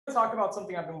talk about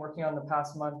something I've been working on the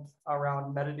past month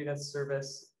around metadata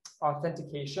service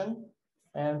authentication.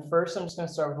 And first, I'm just going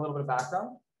to start with a little bit of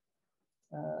background.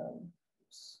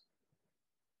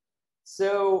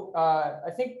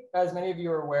 I think, as many of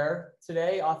you are aware,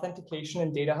 today authentication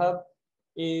in DataHub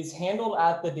is handled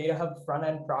at the DataHub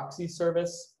front-end proxy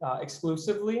service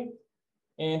exclusively.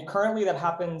 And currently that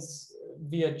happens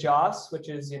via Joyce, which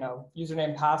is,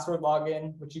 username, password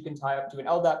login, which you can tie up to an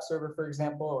LDAP server, for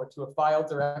example, or to a file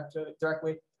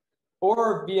directly,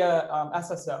 or via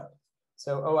SSO,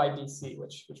 so OIDC,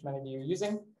 which many of you are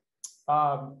using.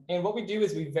 And what we do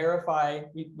is we verify,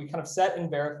 we kind of set and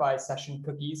verify session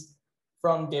cookies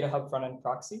from DataHub front-end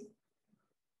proxy.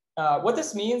 What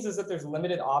this means is that there's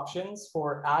limited options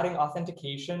for adding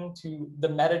authentication to the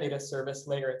metadata service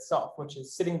layer itself, which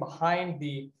is sitting behind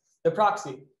the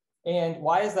proxy. And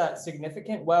why is that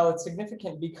significant? Well, it's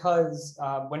significant because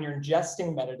when you're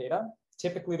ingesting metadata,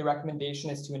 typically the recommendation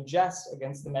is to ingest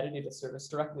against the metadata service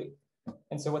directly.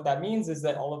 And so what that means is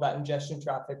that all of that ingestion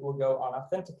traffic will go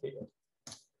unauthenticated.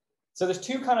 So there's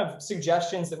two kind of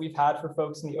suggestions that we've had for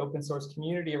folks in the open source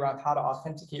community around how to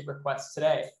authenticate requests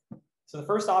today. So the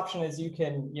first option is you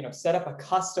can set up a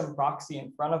custom proxy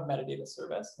in front of metadata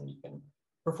service, and you can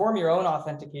perform your own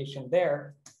authentication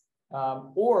there.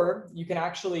 Or you can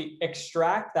actually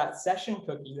extract that session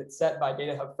cookie that's set by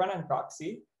DataHub front-end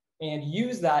proxy and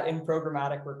use that in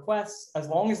programmatic requests as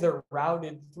long as they're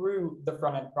routed through the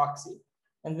front-end proxy.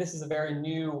 And this is a very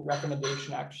new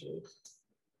recommendation, actually.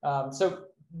 So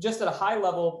just at a high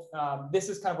level, this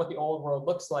is kind of what the old world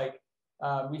looks like.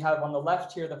 We have on the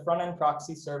left here the front-end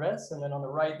proxy service, and then on the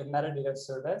right, the metadata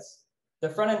service. The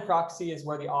front-end proxy is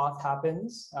where the auth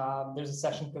happens. There's a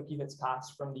session cookie that's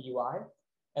passed from the UI.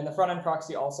 And the front-end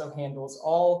proxy also handles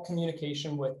all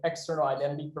communication with external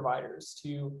identity providers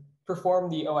to perform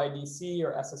the OIDC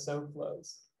or SSO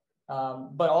flows.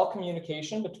 But all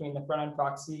communication between the front-end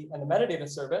proxy and the metadata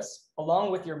service,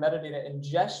 along with your metadata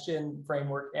ingestion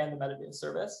framework and the metadata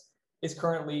service, is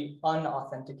currently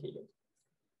unauthenticated.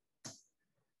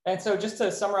 And so just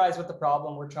to summarize what the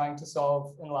problem we're trying to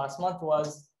solve in the last month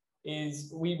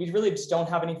is we really just don't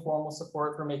have any formal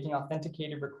support for making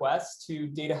authenticated requests to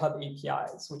DataHub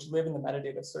APIs, which live in the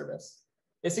metadata service.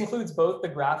 This includes both the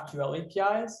GraphQL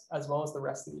APIs as well as the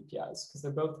rest of the APIs, because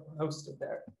they're both hosted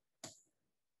there.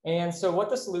 And so what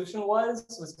the solution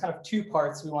was kind of two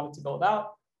parts we wanted to build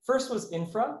out. First was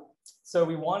infra. So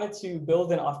we wanted to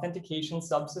build an authentication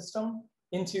subsystem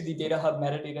into the DataHub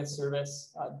metadata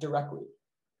service directly.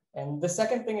 And the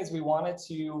second thing is we wanted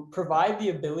to provide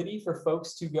the ability for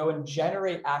folks to go and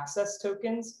generate access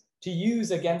tokens to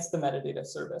use against the metadata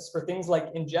service for things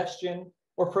like ingestion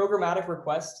or programmatic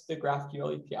requests to the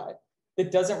GraphQL API.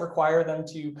 That doesn't require them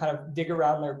to kind of dig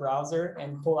around their browser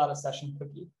and pull out a session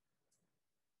cookie.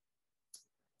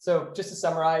 So just to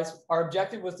summarize, our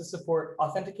objective was to support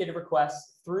authenticated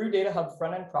requests through DataHub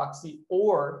front-end proxy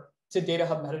or to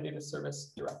DataHub metadata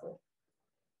service directly.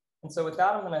 And so with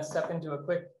that, I'm going to step into a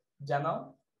quick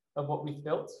demo of what we've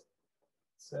built.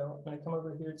 So I'm going to come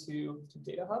over here to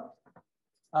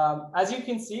DataHub. As you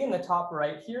can see in the top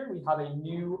right here, we have a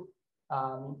new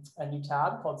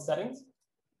tab called Settings.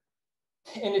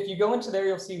 And if you go into there,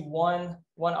 you'll see one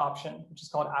option, which is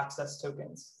called Access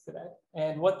Tokens today.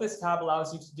 And what this tab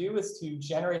allows you to do is to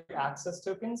generate access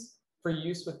tokens for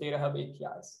use with DataHub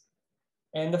APIs.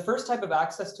 And the first type of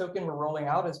access token we're rolling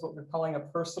out is what we're calling a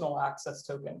personal access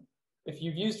token. If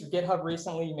you've used GitHub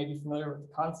recently, you may be familiar with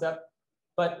the concept.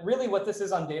 But really what this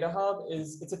is on DataHub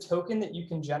is it's a token that you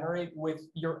can generate with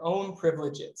your own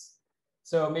privileges.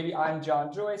 So maybe I'm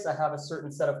John Joyce. I have a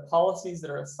certain set of policies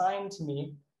that are assigned to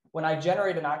me. When I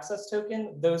generate an access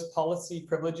token, those policy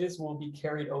privileges will be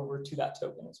carried over to that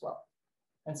token as well.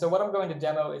 And so what I'm going to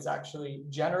demo is actually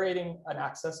generating an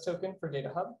access token for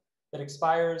DataHub that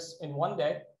expires in 1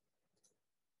 day.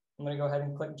 I'm going to go ahead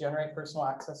and click Generate Personal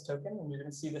Access Token, and you're going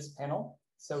to see this panel.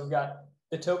 So we've got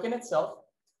the token itself,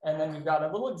 and then we've got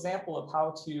a little example of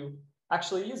how to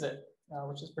actually use it,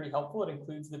 which is pretty helpful. It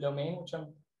includes the domain, which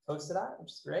I'm hosted at,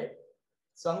 which is great.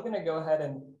 So I'm going to go ahead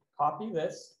and copy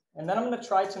this, and then I'm going to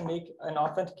try to make an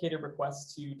authenticated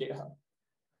request to DataHub.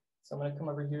 So I'm going to come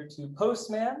over here to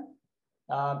Postman,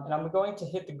 and I'm going to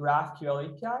hit the GraphQL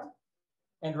API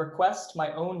and request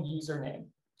my own username.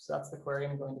 So that's the query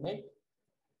I'm going to make.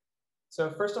 So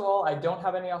first of all, I don't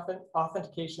have any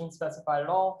authentication specified at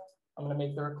all. I'm going to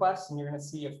make the request, and you're going to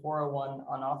see a 401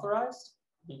 unauthorized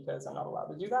because I'm not allowed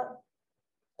to do that.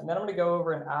 And then I'm going to go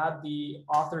over and add the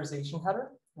authorization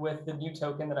header with the new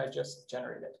token that I just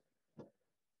generated.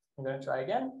 I'm going to try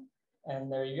again.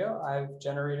 And there you go. I've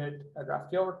generated a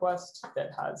GraphQL request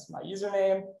that has my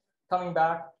username coming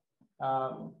back.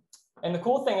 And the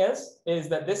cool thing is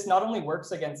that this not only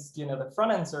works against the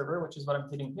front end server, which is what I'm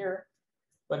hitting here,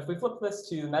 but if we flip this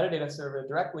to the metadata server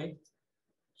directly, it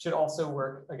should also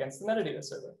work against the metadata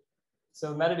server.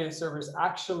 So the metadata server is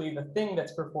actually the thing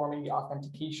that's performing the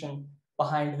authentication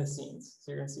behind the scenes.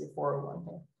 So you're going to see a 401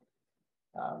 here.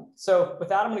 So with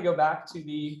that, I'm going to go back to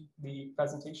the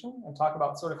presentation and talk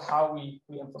about sort of how we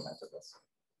implemented this.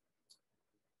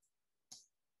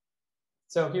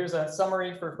 So here's a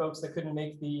summary for folks that couldn't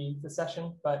make the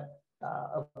session, but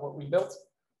of what we built.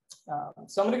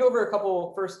 So I'm going to go over a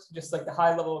couple, first, just like the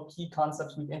high level key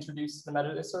concepts we've introduced to the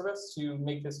metadata service to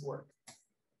make this work.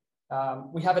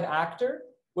 We have an actor,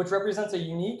 which represents a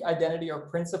unique identity or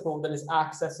principal that is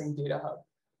accessing DataHub.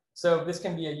 So this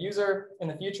can be a user. In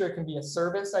the future, it can be a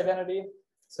service identity,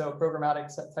 so programmatic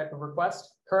type of request.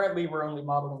 Currently, we're only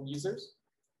modeling users.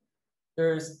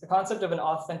 There's the concept of an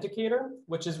authenticator,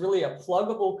 which is really a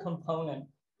pluggable component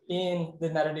in the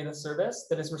metadata service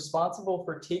that is responsible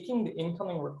for taking the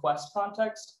incoming request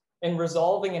context and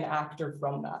resolving an actor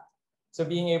from that. So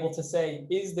being able to say,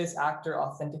 is this actor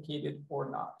authenticated or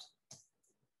not?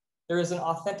 There is an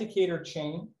authenticator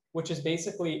chain, which is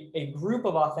basically a group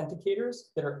of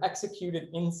authenticators that are executed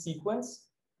in sequence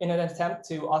in an attempt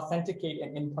to authenticate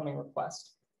an incoming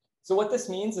request. So what this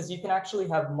means is you can actually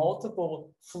have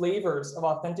multiple flavors of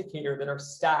authenticator that are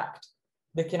stacked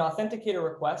that can authenticate a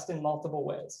request in multiple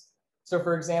ways. So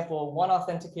for example, one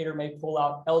authenticator may pull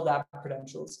out LDAP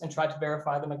credentials and try to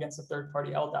verify them against a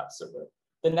third-party LDAP server.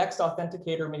 The next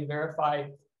authenticator may verify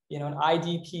an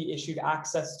IDP issued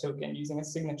access token using a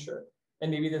signature.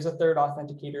 And maybe there's a third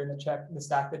authenticator in the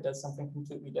stack that does something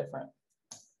completely different.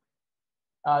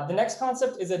 The next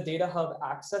concept is a DataHub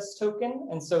access token.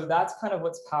 And so that's kind of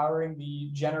what's powering the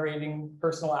generating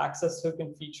personal access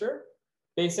token feature.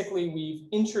 Basically, we've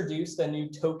introduced a new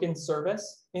token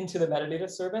service into the metadata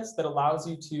service that allows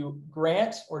you to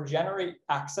grant or generate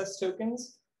access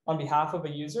tokens on behalf of a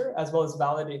user, as well as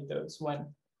validate those when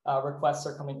requests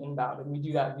are coming inbound. And we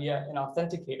do that via an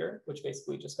authenticator, which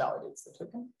basically just validates the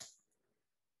token.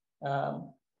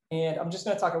 And I'm just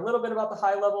going to talk a little bit about the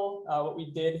high level, what we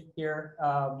did here.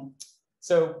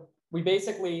 So we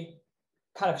basically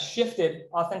kind of shifted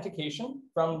authentication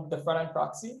from the front-end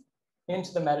proxy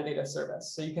into the metadata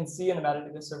service. So you can see in the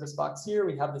metadata service box here,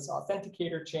 we have this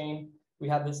authenticator chain. We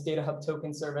have this DataHub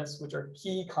token service, which are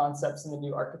key concepts in the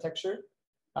new architecture.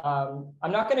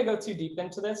 I'm not going to go too deep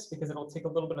into this because it'll take a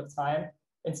little bit of time.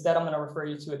 Instead, I'm going to refer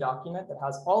you to a document that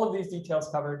has all of these details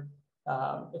covered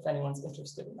if anyone's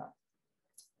interested in that.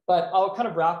 But I'll kind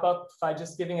of wrap up by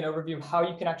just giving an overview of how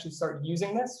you can actually start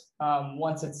using this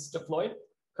once it's deployed.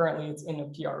 Currently, it's in a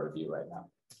PR review right now.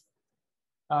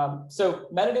 So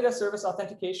metadata service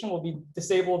authentication will be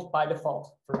disabled by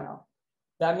default for now.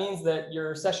 That means that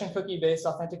your session cookie-based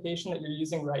authentication that you're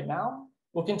using right now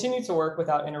will continue to work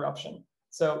without interruption.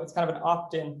 So it's kind of an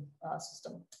opt-in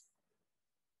system.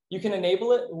 You can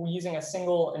enable it using a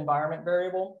single environment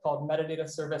variable called metadata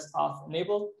service auth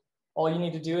enable. All you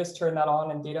need to do is turn that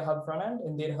on in DataHub frontend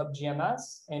and DataHub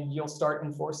GMS, and you'll start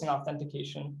enforcing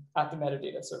authentication at the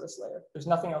metadata service layer. There's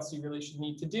nothing else you really should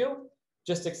need to do,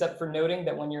 just except for noting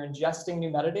that when you're ingesting new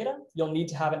metadata, you'll need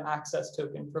to have an access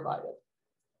token provided.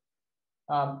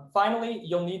 Finally,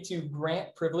 you'll need to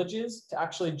grant privileges to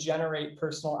actually generate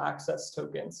personal access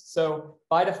tokens. So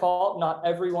by default, not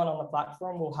everyone on the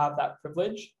platform will have that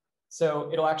privilege. So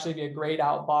it'll actually be a grayed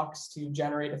out box to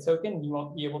generate a token. You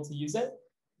won't be able to use it.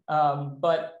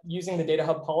 But using the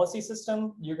DataHub policy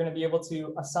system, you're going to be able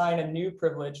to assign a new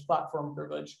privilege, platform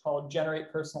privilege, called generate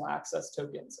personal access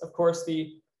tokens. Of course,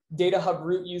 the DataHub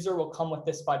root user will come with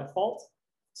this by default,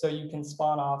 so you can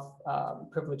spawn off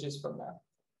privileges from there.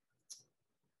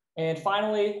 And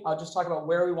finally, I'll just talk about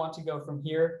where we want to go from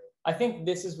here. I think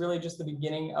this is really just the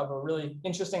beginning of a really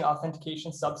interesting authentication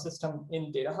subsystem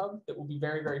in DataHub that will be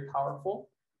very, very powerful.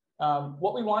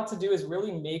 What we want to do is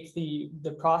really make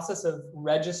the process of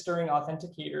registering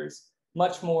authenticators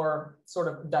much more sort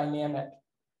of dynamic.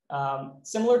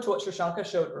 Similar to what Shashanka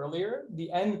showed earlier, the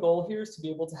end goal here is to be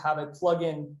able to have a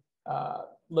plugin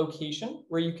location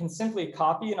where you can simply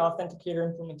copy an authenticator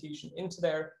implementation into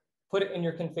there, put it in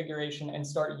your configuration, and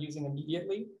start using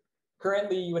immediately.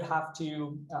 Currently, you would have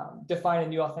to define a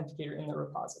new authenticator in the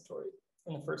repository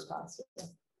in the first pass.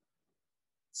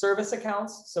 Service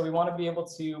accounts. So we want to be able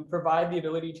to provide the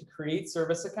ability to create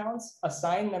service accounts,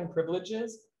 assign them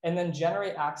privileges, and then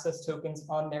generate access tokens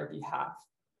on their behalf.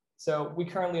 So we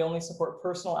currently only support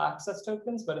personal access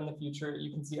tokens, but in the future,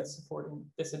 you can see us supporting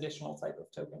this additional type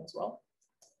of token as well.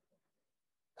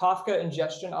 Kafka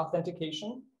ingestion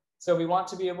authentication. So we want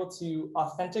to be able to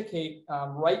authenticate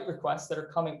write requests that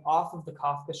are coming off of the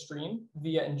Kafka stream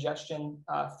via ingestion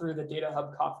through the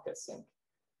DataHub Kafka sync.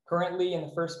 Currently, in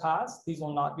the first pass, these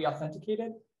will not be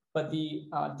authenticated, but the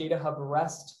DataHub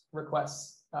REST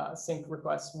requests, sync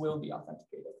requests will be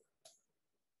authenticated.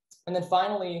 And then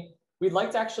finally, we'd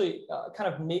like to actually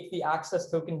kind of make the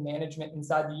access token management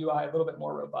inside the UI a little bit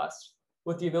more robust,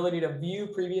 with the ability to view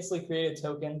previously created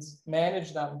tokens,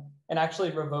 manage them, and actually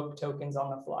revoke tokens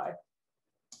on the fly.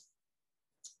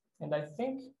 And I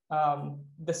think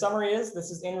the summary is this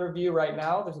is in review right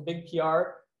now. There's a big PR,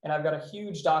 and I've got a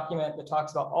huge document that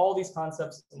talks about all these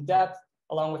concepts in depth,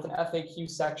 along with an FAQ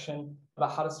section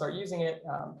about how to start using it,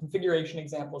 configuration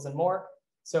examples, and more.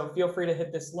 So feel free to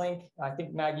hit this link. I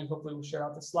think Maggie hopefully will share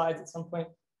out the slides at some point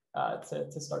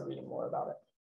to start reading more about it.